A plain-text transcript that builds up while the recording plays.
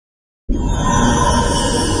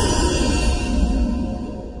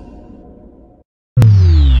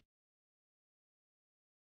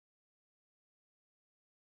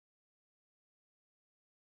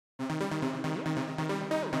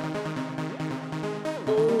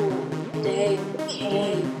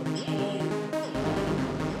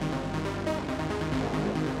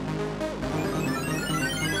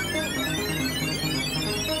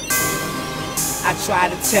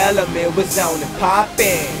tried to tell them it was on and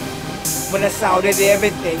poppin', when I saw that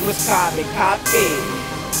everything was carbon copy.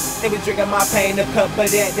 They was drinking my pain, a cup of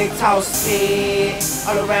that, they tossed it.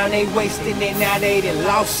 All around they wasting it, now they done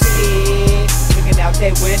lost it. Looking out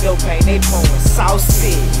that window pane, they pouring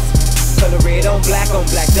sauces. Color red on black, them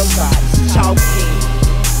bodies chalky.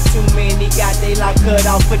 Too many got they life cut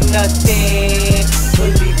off for nothing.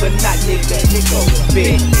 Believe or not, nigga, here go the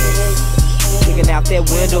business. Looking out that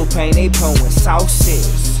window pane, they pouring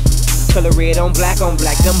sauces. Color red on black,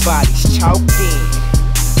 them bodies chalky.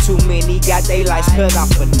 Too many got they lights cut off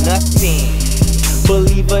for nothing.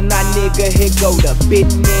 Believe or not, nigga, here go the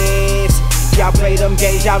business. Y'all play them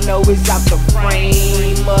games, y'all know it's out the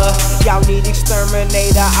frame. Y'all need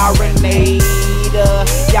exterminator, RNator.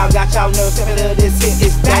 Y'all got y'all nerves, seven of this hit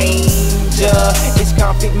is danger. It's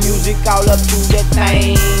conflict music all up through the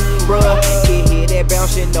thing, bruh. You hear that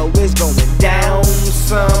bounce, you know it's going down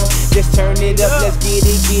some. Just turn it up, let's get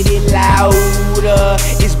it louder.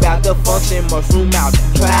 It's about to function, mushroom out the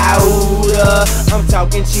cloud. I'm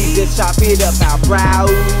talking cheese, just chop it up, our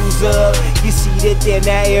browser. You see that there,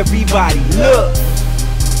 now everybody look.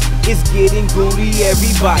 It's getting goody,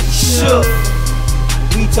 everybody shook.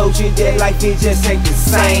 We told you that life it just ain't the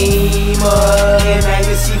same, and now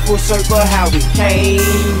you see full circle how it came,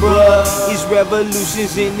 bruh. It's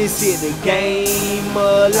revolutions in this here the game.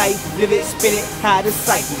 Life, live it, spin it, how the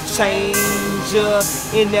cycle change.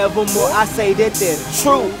 In Nevermore, I say that they're the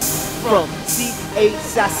truth. From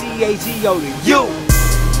C-H-I-C-A-G-O to you.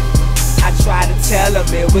 I tried to tell them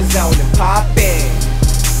it was on and poppin',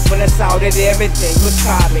 when I saw that everything was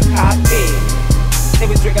carbon copy. They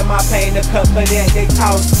was drinking my pain, a cup of that, they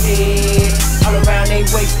tossed it. All around they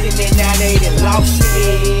wasting it, now they done lost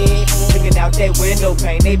it. Looking out that window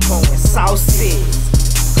pane, they pouring sauces.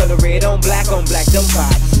 Color red on black, them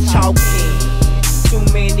bodies chalky. Too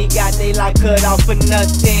many got they life cut off for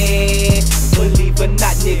nothing. Believe or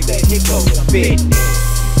not, nigga, here go the business.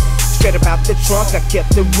 Straight about the trunk, I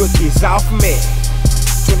kept the rookies off me.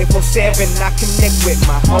 24/7, I connect with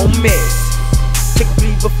my homies. Took a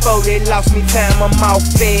plea before they lost me time, I'm off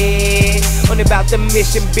it. Only about the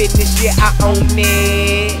mission business, yeah, I own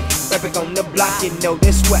it. Rapping on the block, you know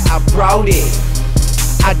that's where I brought it.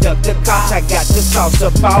 I duck the cops, I got the sauce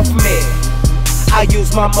up off me. I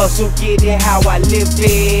use my muscle, get it how I live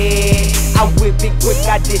it. I whip it quick,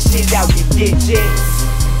 I dish it out, you digits.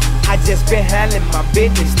 I just been handling my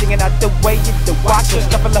business, thinking out the way you the watchers,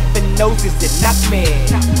 couple up in noses that knock me.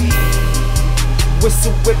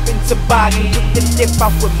 Whistle whipping toboggan, with the dip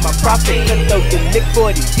off with my profit, cut throw the lick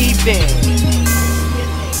for the even.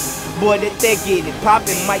 Boy, that they get it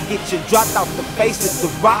poppin', might get you dropped off the face of the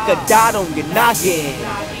rock or died on your noggin.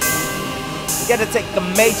 Gotta take a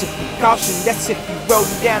major precaution, that's if you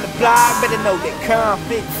rollin' down the block, better know that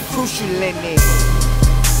conflict crucial in it.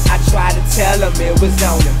 I tried to tell them it was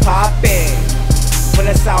on and poppin', when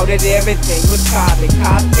I saw that everything was carbon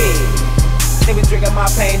copy. They was drinking my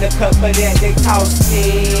pain, a cup of that, they tossed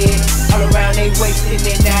it. All around they wasting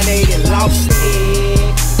it, now they done lost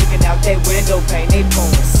it. Looking out that window pane, they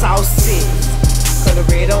pouring sauces. Color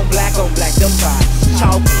red on black, them bodies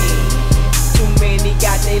chalky. Too many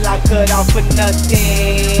got they life cut off for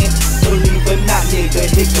nothing. Believe or not, nigga,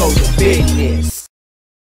 here go the business.